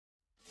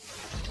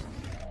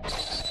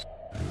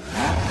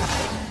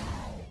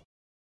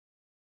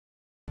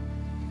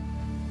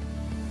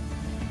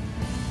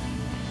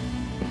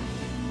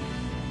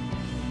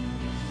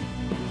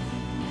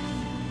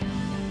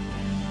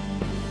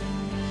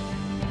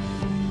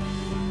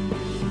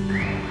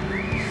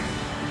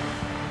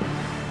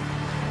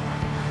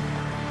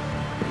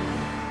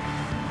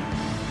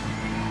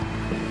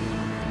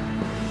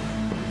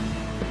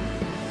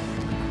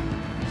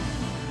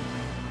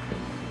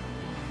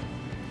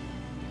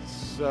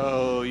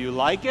So you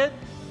like it?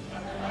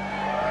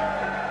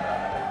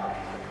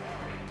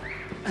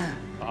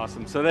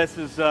 Awesome. So this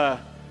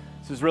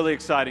is really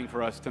exciting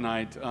for us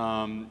tonight.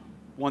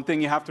 One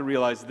thing you have to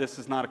realize, this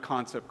is not a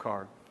concept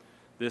car.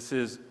 This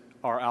is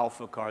our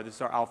alpha car. This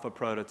is our alpha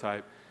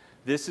prototype.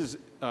 This is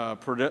a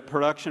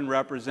production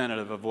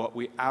representative of what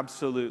we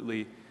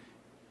absolutely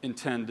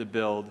intend to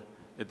build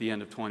at the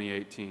end of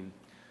 2018.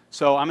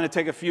 So I'm going to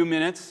take a few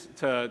minutes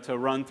to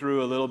run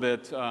through a little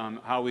bit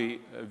how we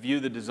view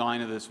the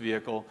design of this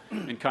vehicle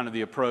and kind of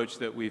the approach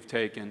that we've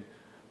taken.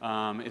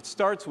 It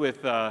starts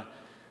with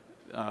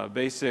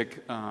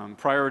basic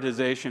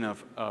prioritization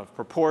of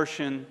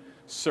proportion,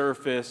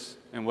 surface,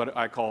 and what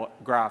I call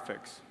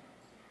graphics.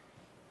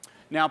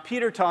 Now,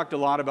 Peter talked a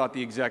lot about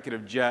the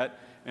executive jet,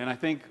 and I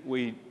think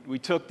we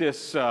took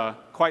this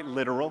quite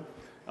literal.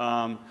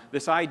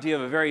 This idea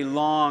of a very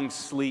long,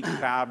 sleek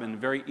cabin,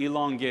 very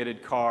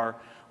elongated car,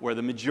 where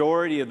the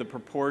majority of the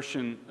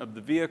proportion of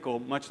the vehicle,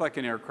 much like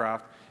an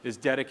aircraft, is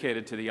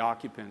dedicated to the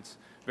occupants.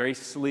 Very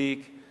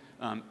sleek,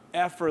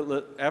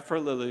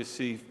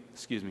 effortlessly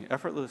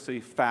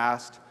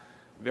fast,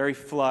 very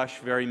flush,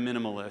 very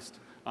minimalist.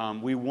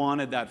 We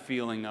wanted that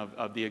feeling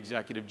of the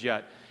executive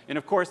jet. And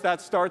of course, that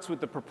starts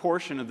with the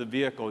proportion of the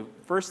vehicle.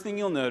 First thing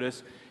you'll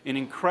notice, an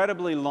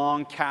incredibly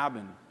long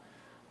cabin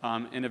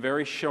and a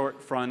very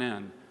short front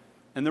end.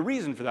 And the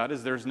reason for that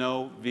is there's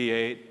no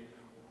V8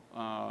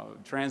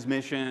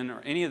 transmission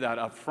or any of that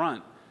up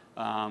front.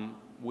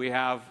 We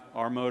have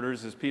our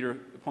motors, as Peter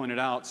pointed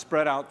out,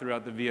 spread out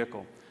throughout the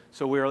vehicle.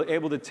 So we were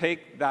able to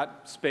take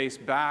that space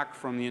back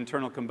from the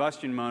internal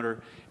combustion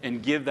motor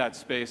and give that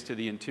space to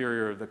the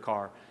interior of the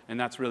car. And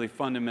that's really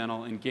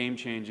fundamental and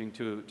game-changing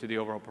to the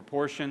overall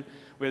proportion.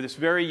 We have this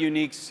very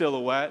unique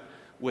silhouette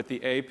with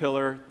the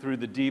A-pillar through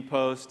the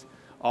D-post,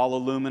 all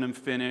aluminum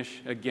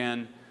finish,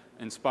 again,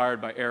 inspired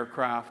by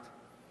aircraft.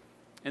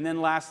 And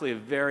then lastly, a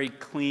very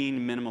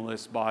clean,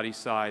 minimalist body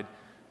side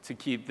to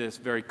keep this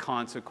very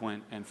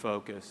consequent and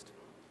focused.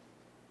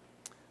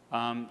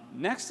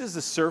 Next is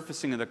the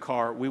surfacing of the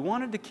car. We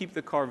wanted to keep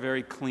the car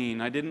very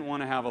clean. I didn't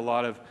want to have a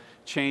lot of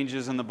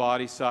changes on the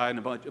body side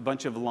and a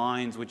bunch of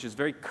lines, which is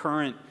very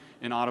current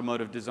in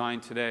automotive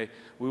design today.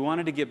 We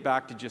wanted to get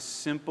back to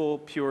just simple,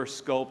 pure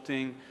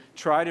sculpting,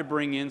 try to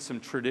bring in some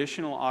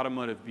traditional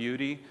automotive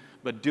beauty,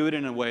 but do it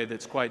in a way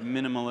that's quite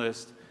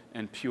minimalist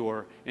and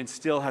pure, and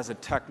still has a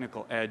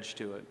technical edge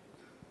to it.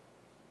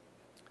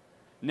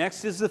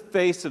 Next is the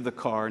face of the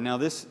car. Now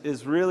this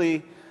is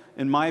really,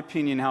 in my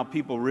opinion, how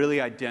people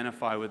really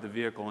identify with the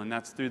vehicle, and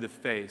that's through the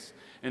face.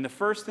 And the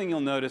first thing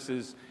you'll notice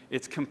is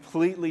it's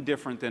completely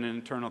different than an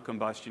internal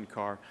combustion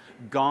car.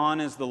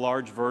 Gone is the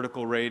large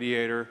vertical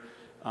radiator.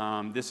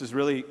 This is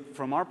really,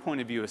 from our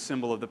point of view, a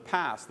symbol of the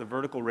past. The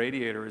vertical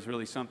radiator is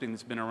really something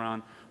that's been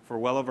around for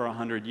well over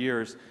 100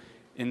 years,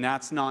 and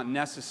that's not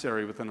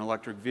necessary with an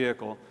electric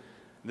vehicle.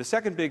 The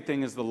second big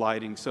thing is the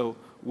lighting. So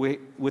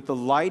with the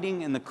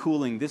lighting and the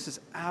cooling, this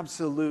is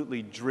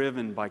absolutely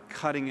driven by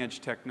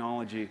cutting-edge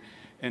technology.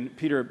 And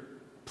Peter,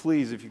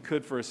 please, if you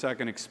could for a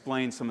second,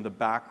 explain some of the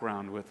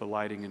background with the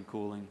lighting and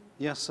cooling.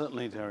 Yes,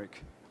 certainly,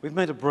 Derek. We've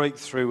made a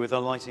breakthrough with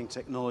our lighting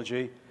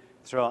technology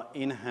through our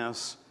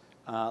in-house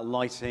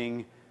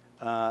lighting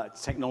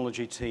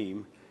technology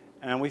team.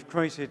 And we've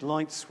created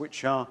lights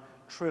which are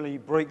truly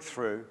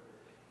breakthrough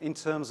in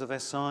terms of their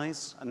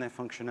size and their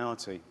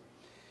functionality.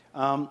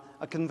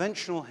 A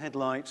conventional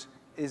headlight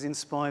is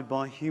inspired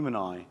by human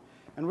eye,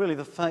 and really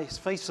the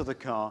face of the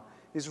car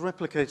is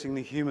replicating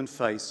the human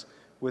face,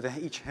 with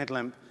each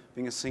headlamp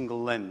being a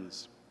single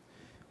lens.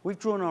 We've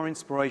drawn our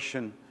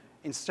inspiration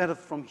instead of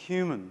from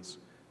humans,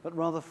 but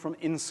rather from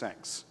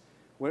insects.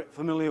 We're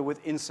familiar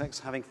with insects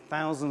having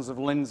thousands of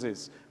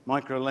lenses,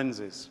 micro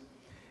lenses.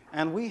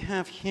 And we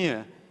have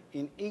here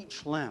in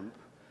each lamp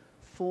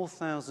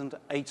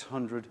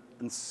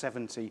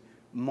 4,870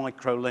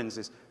 micro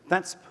lenses.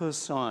 That's per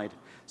side.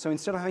 So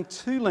instead of having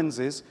 2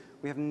 lenses,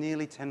 we have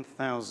nearly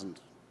 10,000.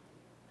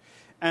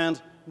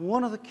 And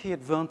one of the key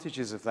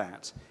advantages of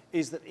that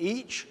is that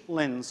each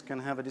lens can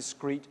have a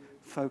discrete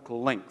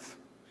focal length.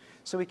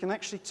 So we can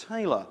actually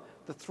tailor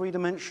the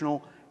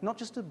three-dimensional, not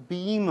just a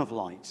beam of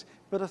light,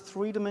 but a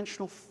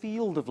three-dimensional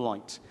field of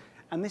light.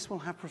 And this will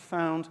have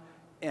profound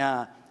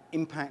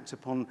impact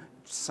upon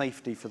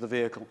safety for the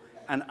vehicle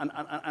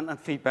and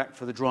feedback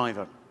for the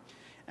driver.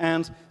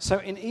 And so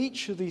in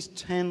each of these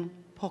 10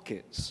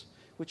 pockets,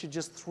 which are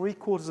just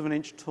 3/4 of an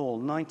inch tall,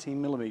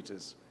 19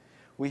 millimeters,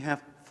 we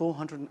have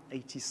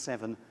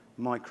 487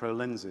 micro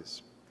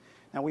lenses.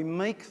 Now we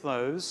make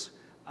those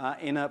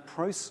in a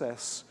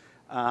process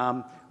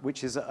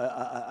which is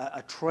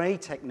a tray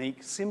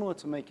technique, similar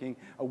to making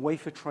a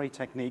wafer tray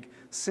technique,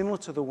 similar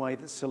to the way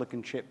that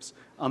silicon chips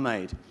are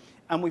made.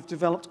 And we've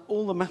developed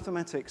all the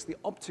mathematics, the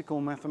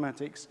optical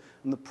mathematics,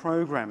 and the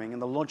programming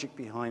and the logic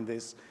behind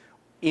this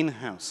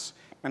in-house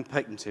and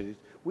patented it.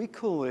 We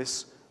call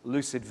this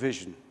Lucid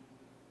Vision.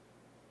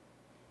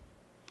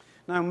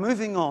 Now,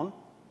 moving on,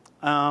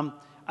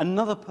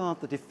 another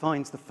part that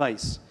defines the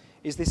face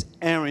is this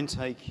air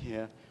intake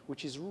here,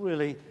 which is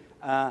really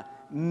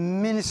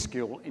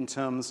minuscule in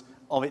terms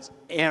of its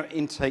air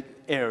intake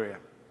area.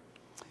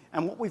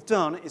 And what we've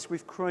done is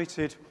we've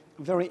created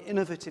a very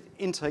innovative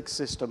intake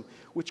system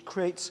which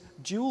creates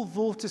dual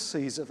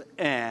vortices of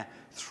air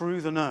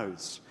through the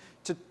nose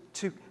to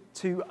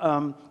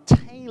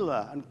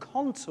tailor and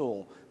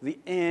contour the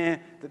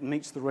air that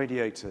meets the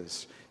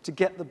radiators, to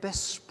get the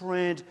best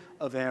spread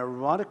of air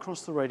right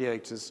across the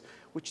radiators,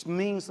 which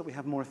means that we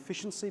have more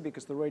efficiency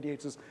because the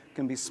radiators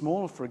can be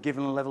smaller for a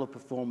given level of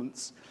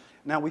performance.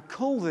 Now, we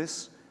call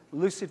this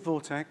Lucid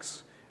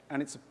Vortex,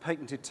 and it's a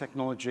patented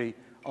technology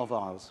of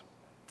ours.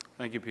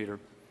 Thank you, Peter.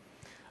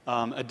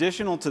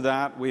 Additional to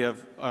that, we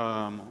have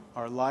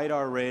our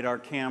LiDAR radar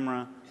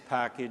camera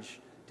package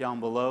down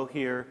below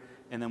here,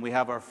 and then we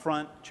have our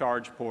front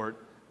charge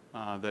port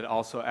that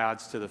also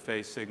adds to the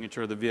face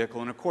signature of the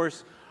vehicle. And of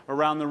course,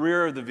 around the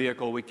rear of the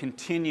vehicle, we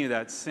continue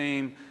that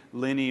same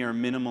linear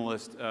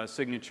minimalist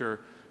signature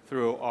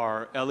through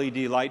our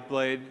LED light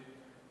blade,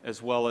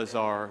 as well as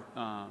our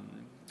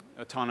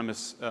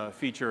autonomous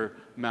feature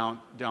mount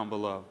down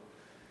below.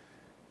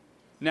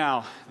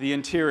 Now, the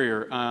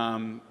interior.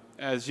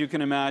 As you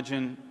can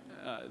imagine,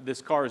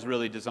 this car is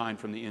really designed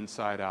from the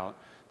inside out.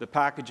 The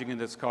packaging in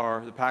this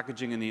car, the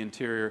packaging in the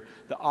interior,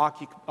 the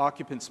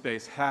occupant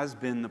space has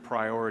been the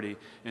priority.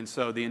 And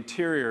so the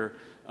interior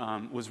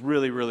was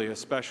really a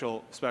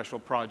special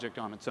project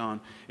on its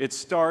own. It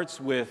starts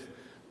with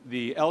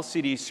the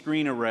LCD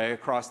screen array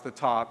across the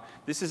top.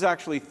 This is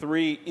actually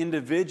 3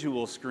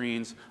 individual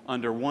screens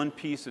under one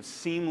piece of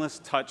seamless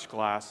touch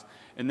glass.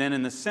 And then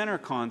in the center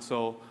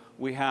console,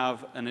 we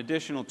have an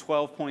additional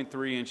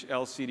 12.3-inch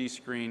LCD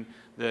screen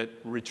that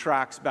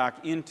retracts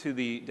back into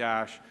the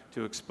dash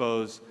to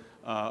expose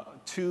a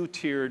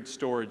 2-tiered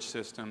storage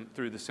system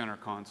through the center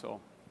console.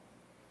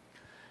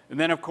 And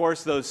then, of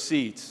course, those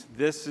seats.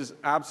 This is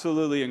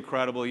absolutely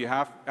incredible.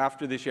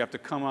 After this, you have to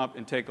come up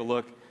and take a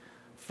look.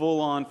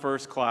 Full-on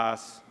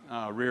first-class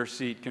rear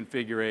seat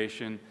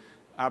configuration.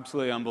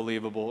 Absolutely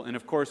unbelievable. And,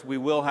 of course, we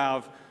will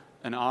have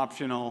an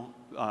optional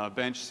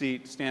bench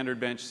seat, standard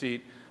bench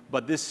seat.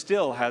 But this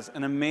still has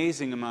an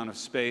amazing amount of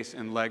space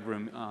and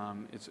legroom.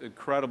 It's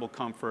incredible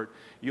comfort.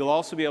 You'll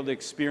also be able to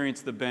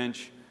experience the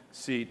bench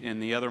seat in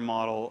the other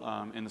model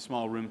in the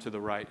small room to the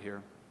right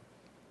here.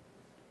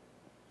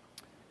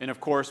 And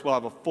of course, we'll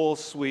have a full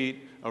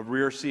suite of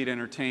rear seat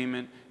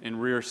entertainment and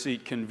rear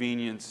seat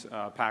convenience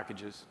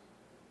packages.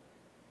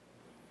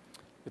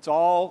 It's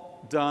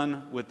all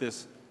done with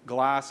this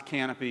glass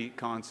canopy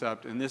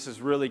concept, and this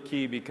is really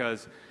key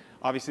because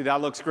obviously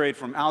that looks great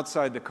from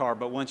outside the car,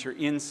 but once you're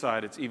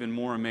inside, it's even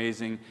more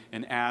amazing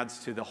and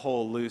adds to the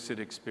whole Lucid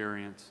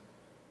experience.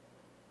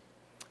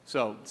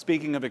 So,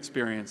 speaking of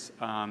experience,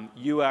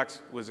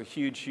 UX was a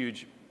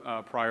huge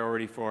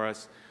priority for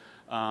us.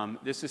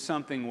 This is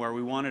something where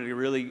we wanted to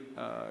really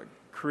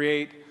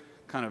create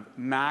kind of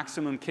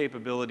maximum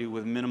capability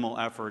with minimal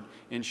effort.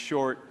 In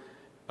short,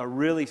 a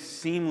really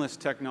seamless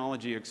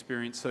technology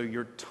experience, so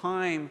your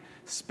time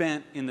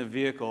spent in the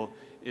vehicle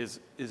is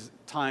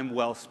time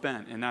well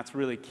spent. And that's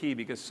really key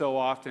because so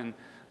often,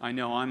 I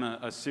know I'm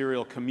a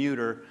serial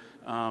commuter,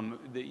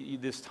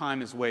 this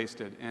time is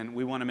wasted, and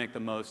we want to make the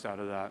most out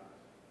of that.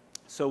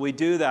 So we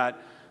do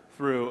that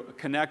through a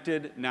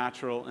connected,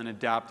 natural, and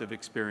adaptive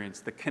experience.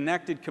 The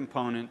connected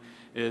component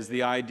is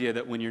the idea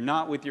that when you're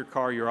not with your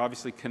car, you're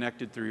obviously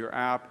connected through your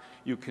app.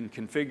 You can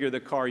configure the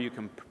car, you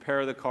can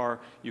prepare the car,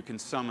 you can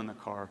summon the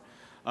car.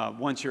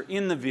 Once you're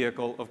in the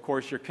vehicle, of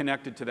course, you're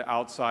connected to the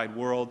outside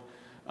world,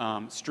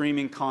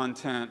 streaming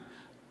content,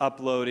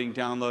 uploading,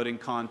 downloading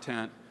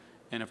content,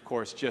 and of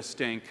course, just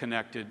staying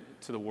connected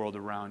to the world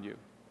around you.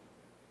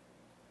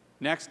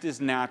 Next is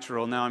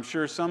natural. Now, I'm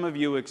sure some of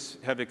you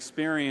have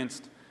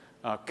experienced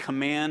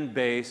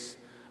command-based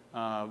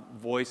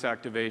voice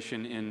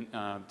activation in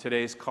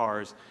today's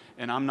cars,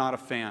 and I'm not a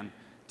fan.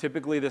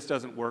 Typically, this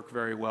doesn't work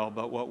very well,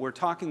 but what we're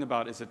talking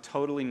about is a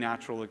totally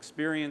natural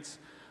experience.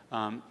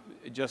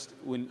 Just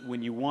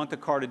when you want the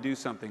car to do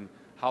something,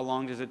 how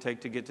long does it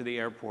take to get to the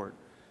airport?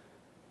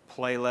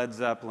 Play Led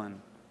Zeppelin,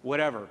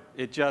 whatever.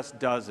 It just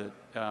does it.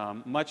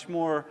 Much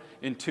more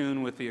in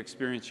tune with the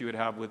experience you would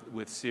have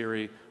with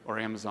Siri or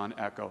Amazon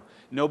Echo.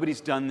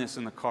 Nobody's done this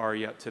in the car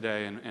yet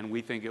today, and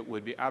we think it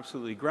would be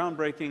absolutely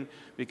groundbreaking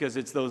because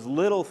it's those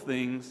little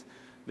things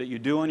that you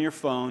do on your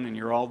phone, and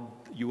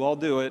you all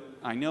do it,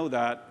 I know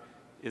that,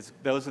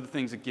 those are the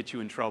things that get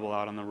you in trouble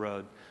out on the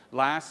road.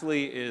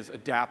 Lastly is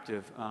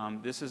adaptive.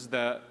 This is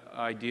the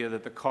idea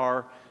that the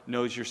car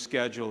knows your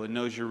schedule, it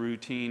knows your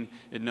routine,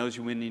 it knows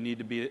when you need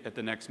to be at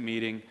the next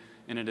meeting,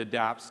 and it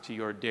adapts to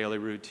your daily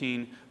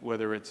routine,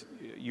 whether it's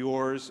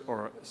yours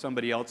or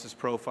somebody else's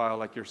profile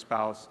like your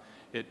spouse,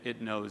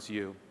 it knows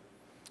you.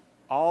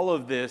 All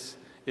of this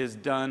is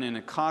done in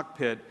a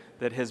cockpit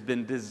that has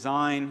been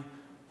designed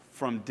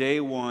from day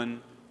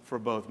one for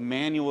both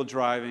manual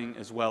driving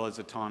as well as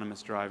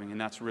autonomous driving, and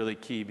that's really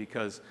key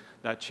because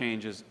that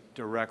changes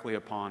directly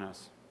upon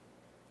us.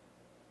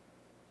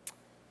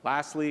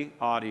 Lastly,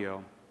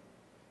 audio.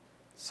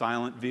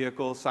 Silent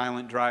vehicle,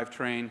 silent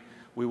drivetrain.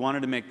 We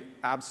wanted to make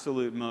the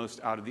absolute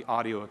most out of the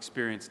audio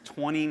experience.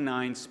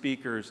 29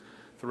 speakers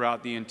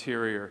throughout the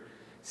interior,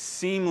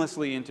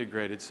 seamlessly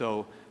integrated.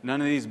 So none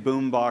of these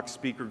boombox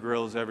speaker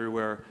grills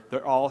everywhere.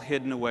 They're all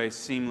hidden away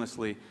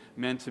seamlessly,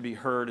 meant to be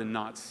heard and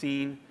not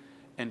seen.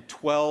 And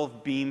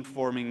 12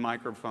 beam-forming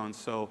microphones,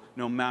 so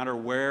no matter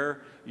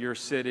where you're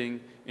sitting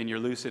in your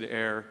Lucid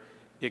Air,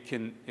 it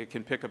can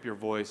pick up your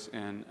voice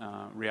and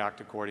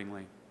react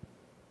accordingly.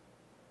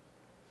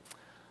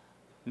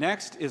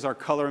 Next is our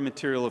color and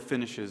material of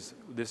finishes.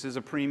 This is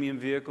a premium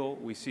vehicle.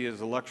 We see it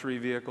as a luxury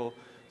vehicle.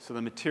 So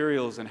the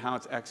materials and how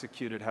it's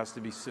executed has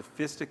to be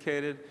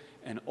sophisticated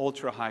and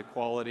ultra high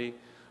quality.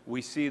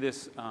 We see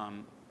this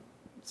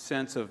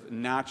sense of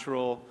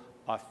natural,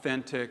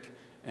 authentic,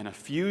 and a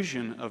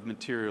fusion of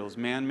materials,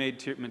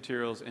 man-made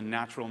materials and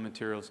natural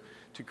materials,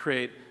 to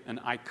create an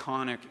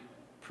iconic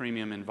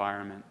premium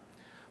environment.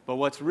 But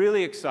what's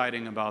really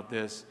exciting about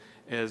this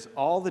is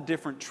all the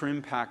different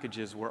trim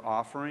packages we're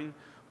offering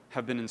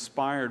have been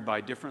inspired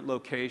by different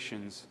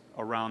locations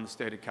around the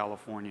state of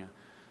California.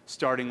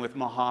 Starting with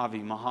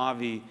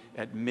Mojave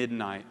at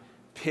midnight,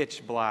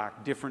 pitch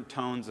black, different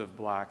tones of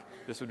black.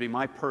 This would be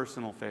my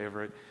personal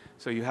favorite.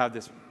 So you have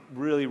this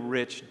really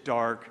rich,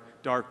 dark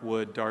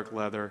wood, dark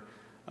leather,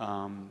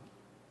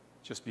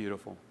 just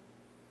beautiful.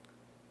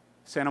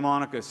 Santa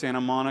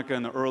Monica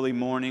in the early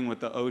morning with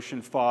the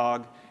ocean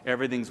fog,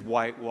 everything's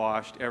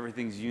whitewashed,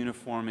 everything's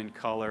uniform in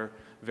color,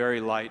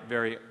 very light,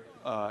 very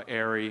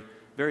airy,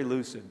 very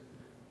lucid.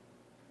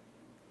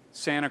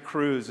 Santa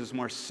Cruz is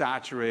more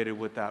saturated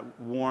with that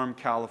warm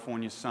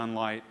California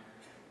sunlight,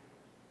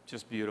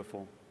 just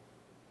beautiful.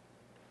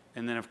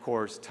 And then, of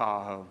course,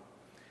 Tahoe.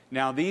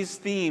 Now, these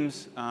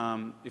themes,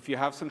 if you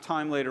have some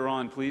time later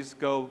on, please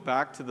go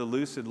back to the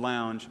Lucid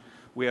Lounge.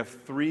 We have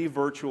 3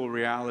 virtual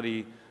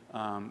reality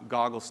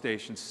goggle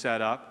stations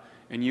set up,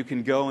 and you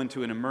can go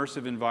into an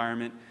immersive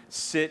environment,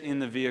 sit in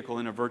the vehicle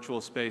in a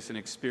virtual space, and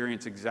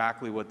experience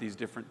exactly what these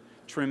different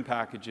trim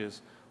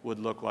packages would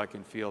look like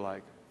and feel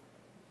like.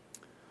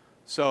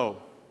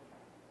 So,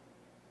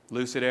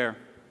 Lucid Air.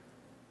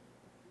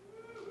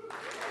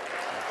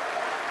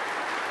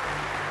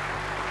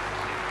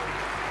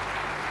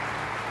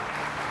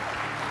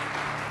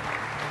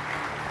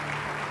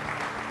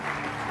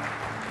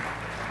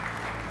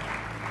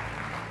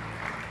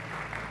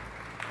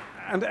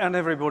 And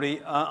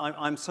everybody,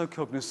 I'm so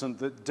cognizant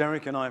that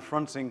Derek and I are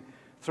fronting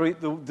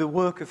the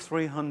work of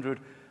 300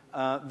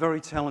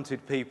 very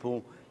talented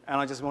people,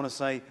 and I just want to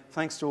say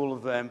thanks to all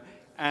of them,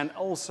 and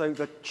also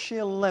the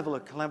sheer level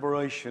of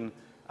collaboration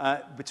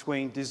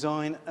between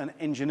design and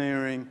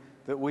engineering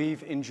that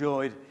we've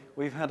enjoyed.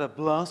 We've had a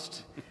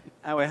blast,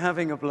 and we're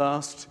having a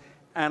blast,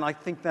 and I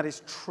think that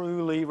is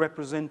truly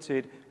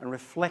represented and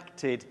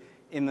reflected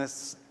in the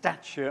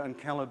stature and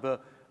caliber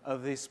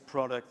of this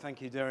product.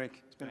 Thank you,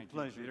 Derek. It's been a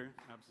pleasure. Thank you, Peter.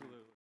 Absolutely.